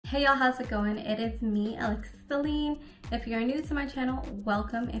Hey y'all, how's it going? It is me, Alexaline. If you're new to my channel,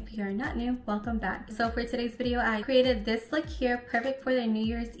 welcome. If you're not new, welcome back. So for today's video, I created this look here, perfect for the New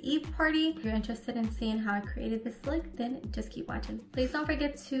Year's Eve party. If you're interested in seeing how I created this look, then just keep watching. Please don't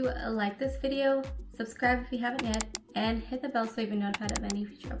forget to like this video, subscribe if you haven't yet, and hit the bell so you'll be notified of any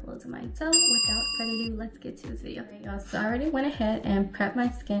future uploads of mine. So without further ado, let's get to this video. Alright y'all, so I already went ahead and prepped my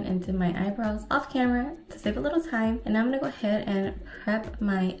skin and did my eyebrows off camera to save a little time. And now I'm gonna go ahead and prep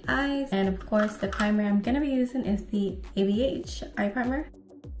my eyes. And of course, the primer I'm gonna be using is the ABH eye primer.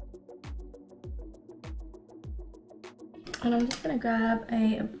 And I'm just gonna grab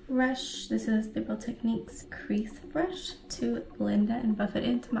a brush. This is the Real Techniques crease brush to blend that and buff it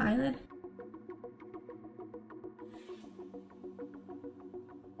into my eyelid.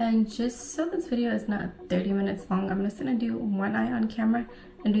 And just so this video is not 30 minutes long, I'm just gonna do one eye on camera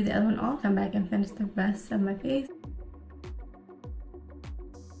and do the other one off. Come back and finish the rest of my face.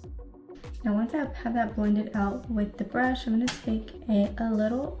 Now once I have that blended out with the brush, I'm gonna take a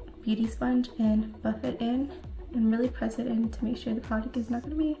little beauty sponge and buff it in and really press it in to make sure the product is not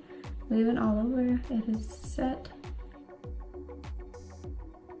gonna be leaving all over. It is set.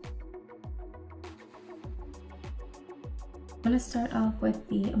 I'm gonna start off with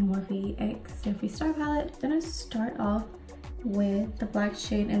the Morphe X Surfy Star palette. I'm gonna start off with the black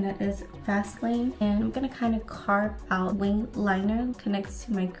shade, and that is Fast Lane. And I'm gonna kind of carve out wing liner connects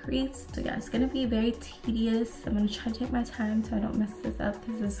to my crease. So yeah, it's gonna be very tedious. I'm gonna try to take my time so I don't mess this up,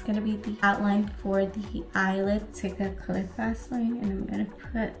 because this is gonna be the outline for the eyelid. Take that color Fast Lane, and I'm gonna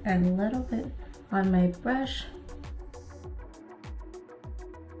put a little bit on my brush.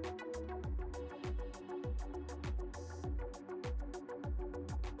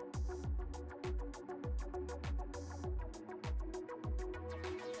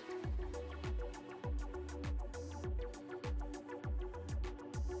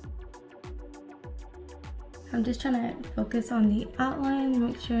 I'm just trying to focus on the outline,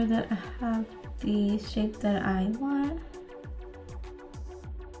 make sure that I have the shape that I want.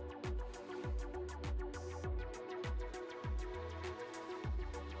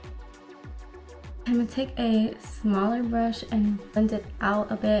 I'm gonna take a smaller brush and blend it out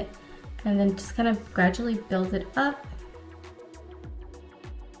a bit, and then just kind of gradually build it up.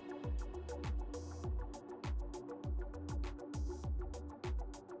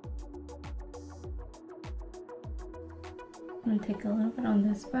 I'm gonna take a little bit on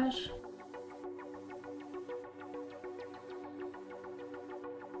this brush.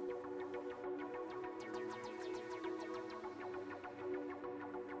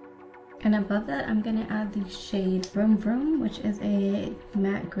 And above that, I'm gonna add the shade Vroom Vroom, which is a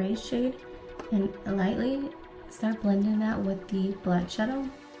matte gray shade, and lightly start blending that with the black shadow.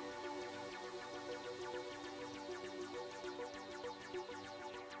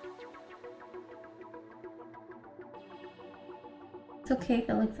 It's okay if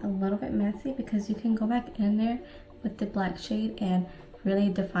it looks a little bit messy, because you can go back in there with the black shade and really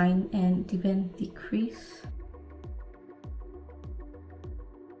define and deepen the crease.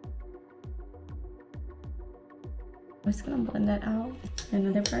 I'm just gonna blend that out with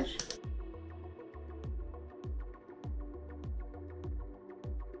another brush.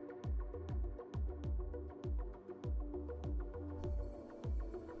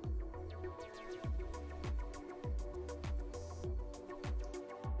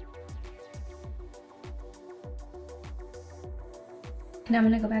 Now I'm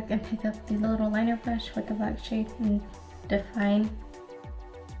gonna go back and pick up the little liner brush with the black shade and define.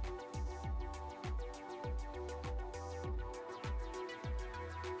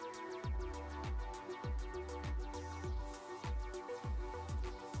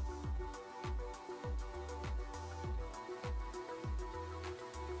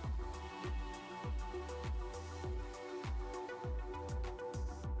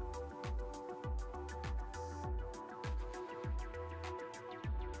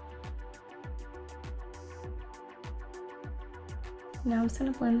 Now I'm just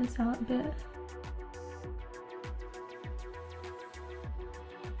gonna blend this out a bit.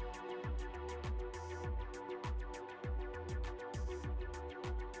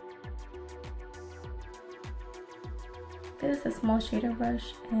 This is a small shader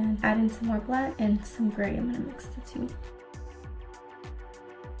brush, and add in some more black and some gray. I'm gonna mix the two.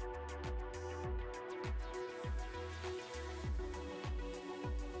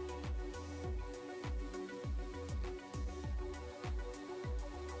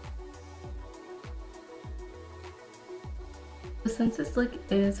 Since this look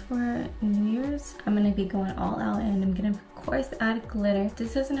is for New Year's, I'm gonna be going all out, and I'm gonna of course add glitter.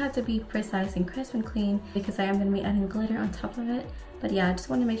 This doesn't have to be precise and crisp and clean, because I am gonna be adding glitter on top of it. But yeah, I just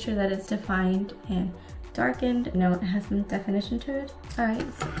want to make sure that it's defined and darkened. No, it has some definition to it. All right,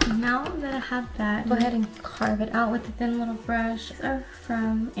 so now that I have that, go ahead and carve it out with a thin little brush. These are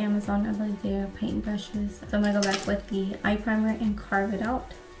from Amazon. I believe they are paint brushes. So I'm gonna go back with the eye primer and carve it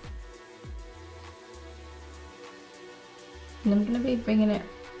out. And I'm gonna be bringing it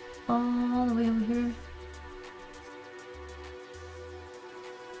all the way over here.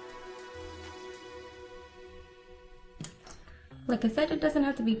 Like I said, it doesn't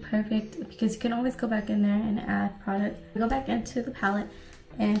have to be perfect because you can always go back in there and add product. Go back into the palette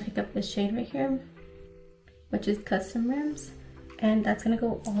and pick up the shade right here, which is Custom Rims, and that's gonna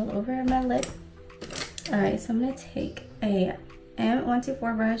go all over my lid. Alright, so I'm gonna take a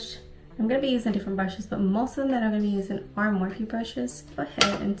M124 brush. I'm gonna be using different brushes, but most of them that I'm gonna be using are Morphe brushes. Go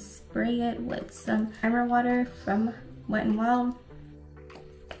ahead and spray it with some primer water from Wet n Wild.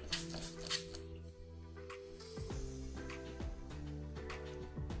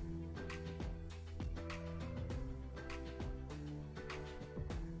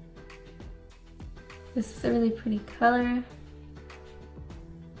 This is a really pretty color.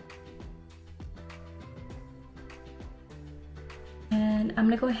 And I'm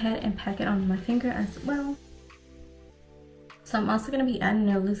gonna go ahead and pack it on my finger as well. So I'm also gonna be adding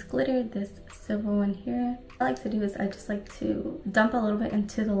a loose glitter, this silver one here. What I like to do is I just like to dump a little bit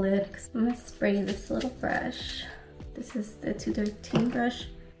into the lid. I'm gonna spray this little brush. This is the 213 brush.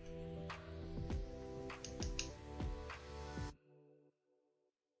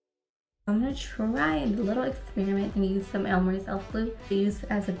 I'm gonna try a little experiment and use some Elmer's Elf glue to use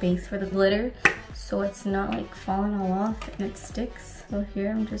as a base for the glitter, so it's not like falling all off and it sticks. So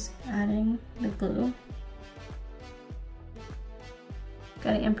here I'm just adding the glue.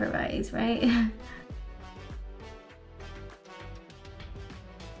 Gotta improvise, right?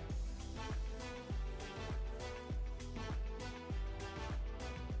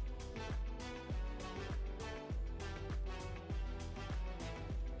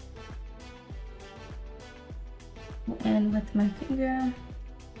 And with my finger, I'm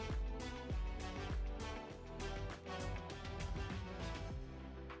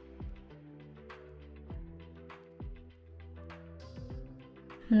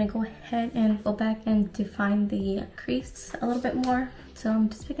gonna go ahead and go back and define the crease a little bit more. So I'm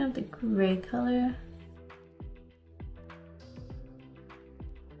just picking up the gray color.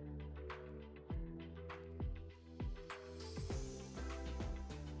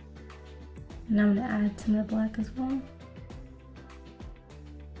 And I'm gonna add some of the black as well.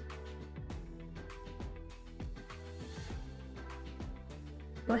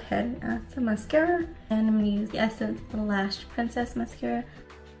 Go ahead and add some mascara. And I'm gonna use the Essence Lash Princess Mascara.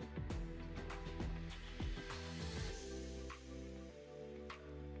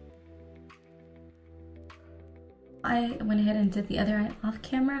 I went ahead and did the other eye off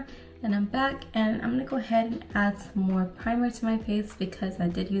camera, and I'm back, and I'm gonna go ahead and add some more primer to my face because I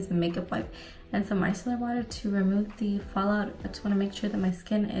did use a makeup wipe and some micellar water to remove the fallout. I just want to make sure that my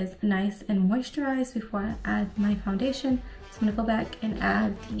skin is nice and moisturized before I add my foundation. So I'm gonna go back and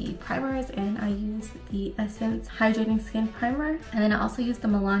add the primers, and I use the Essence Hydrating Skin Primer, and then I also use the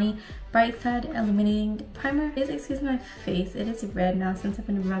Milani Bright Side Illuminating Primer. Please excuse my face, it is red now since I've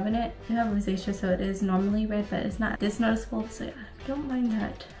been rubbing it. I have rosacea, so it is normally red, but it's not this noticeable, so yeah, don't mind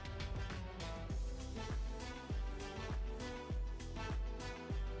that.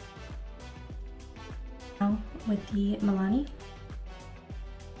 Now with the Milani.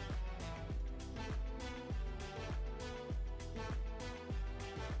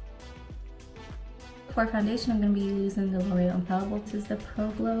 For foundation, I'm going to be using the L'Oreal Infallible. This is the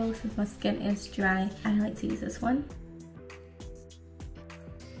Pro Glow. Since my skin is dry, I like to use this one.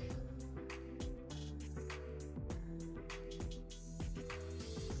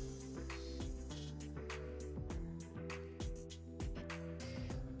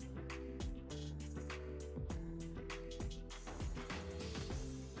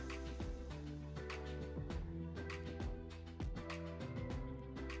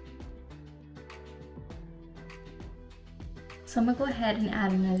 So I'm gonna go ahead and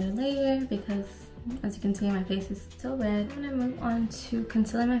add another layer because, as you can see, my face is still red. I'm gonna move on to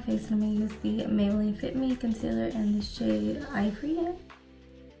concealing my face. I'm gonna use the Maybelline Fit Me concealer in the shade Ivory.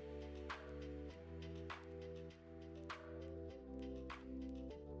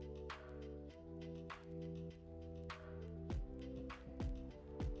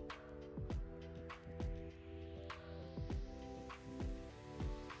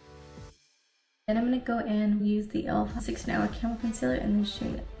 Then I'm going to go and use the e.l.f. 16-Hour Camo Concealer in the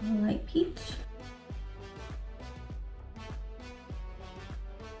shade Light Peach.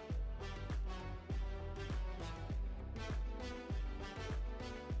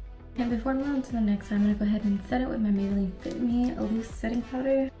 And before I move on to the next, I'm gonna go ahead and set it with my Maybelline Fit Me loose setting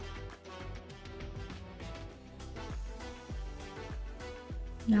powder.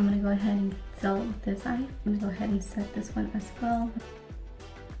 Now I'm gonna go ahead and fill this eye. I'm gonna go ahead and set this one as well.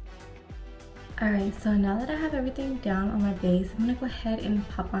 Alright, so now that I have everything down on my base, I'm gonna go ahead and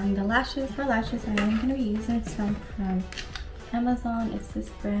pop on the lashes. For lashes, I am gonna be using some from Amazon. It's this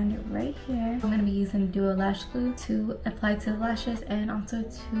brand right here. I'm gonna be using Duo Lash Glue to apply to the lashes and also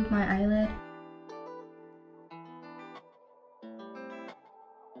to my eyelid.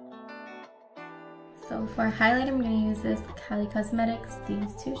 So for highlight, I'm gonna use this Kylie Cosmetics,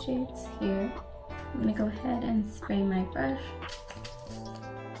 these two shades here. I'm gonna go ahead and spray my brush.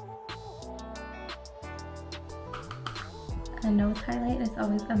 A nose highlight is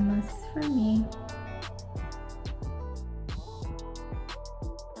always a must for me.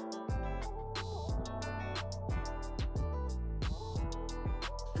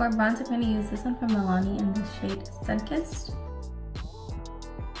 For bronze, I'm going to use this one from Milani in the shade Sunkissed.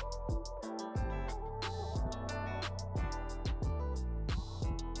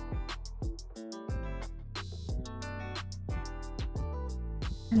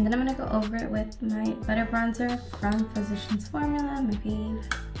 And then I'm going to go over it with my butter bronzer from Physicians Formula, my fave.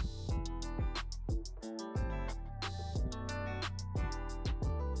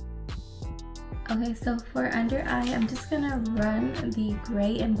 Okay, so for under eye, I'm just going to run the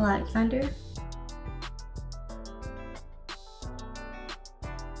gray and black under.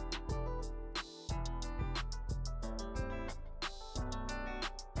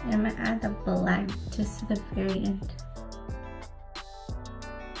 And I'm going to add the black just to the very end.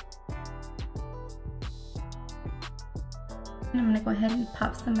 And I'm going to go ahead and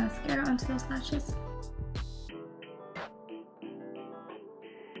pop some mascara onto those lashes.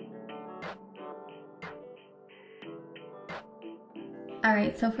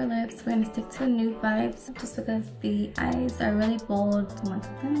 Alright, so for lips, we're going to stick to Nude Vibes just because the eyes are really bold. I want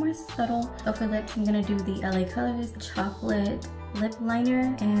something more subtle. So for lips, I'm going to do the LA Colors Chocolate Lip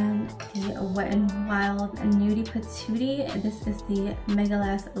Liner and the Wet n Wild Nudie Patootie. This is the Mega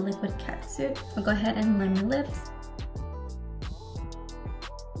Last Liquid Catsuit. I'll go ahead and line my lips.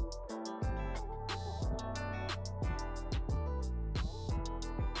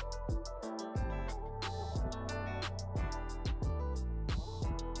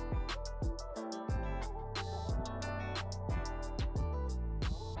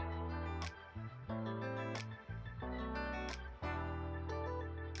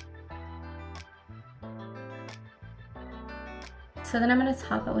 So then I'm going to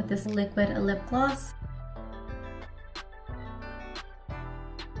top it with this liquid lip gloss.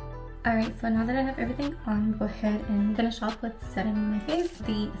 Alright, so now that I have everything on, go ahead and finish off with setting my face,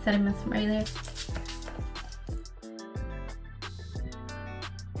 the setting mist from earlier.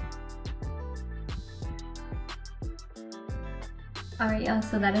 Alright y'all,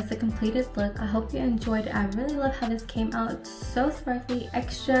 so that is the completed look. I hope you enjoyed it. I really love how this came out. So sparkly,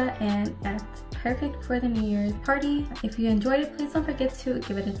 extra, and that's perfect for the New Year's party. If you enjoyed it, please don't forget to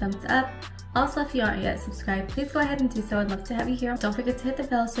give it a thumbs up. Also, if you aren't yet subscribed, please go ahead and do so. I'd love to have you here. Don't forget to hit the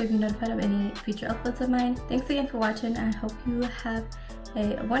bell so you'll be notified of any future uploads of mine. Thanks again for watching, and I hope you have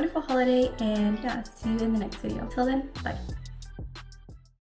a wonderful holiday, and yeah, see you in the next video. Till then, bye.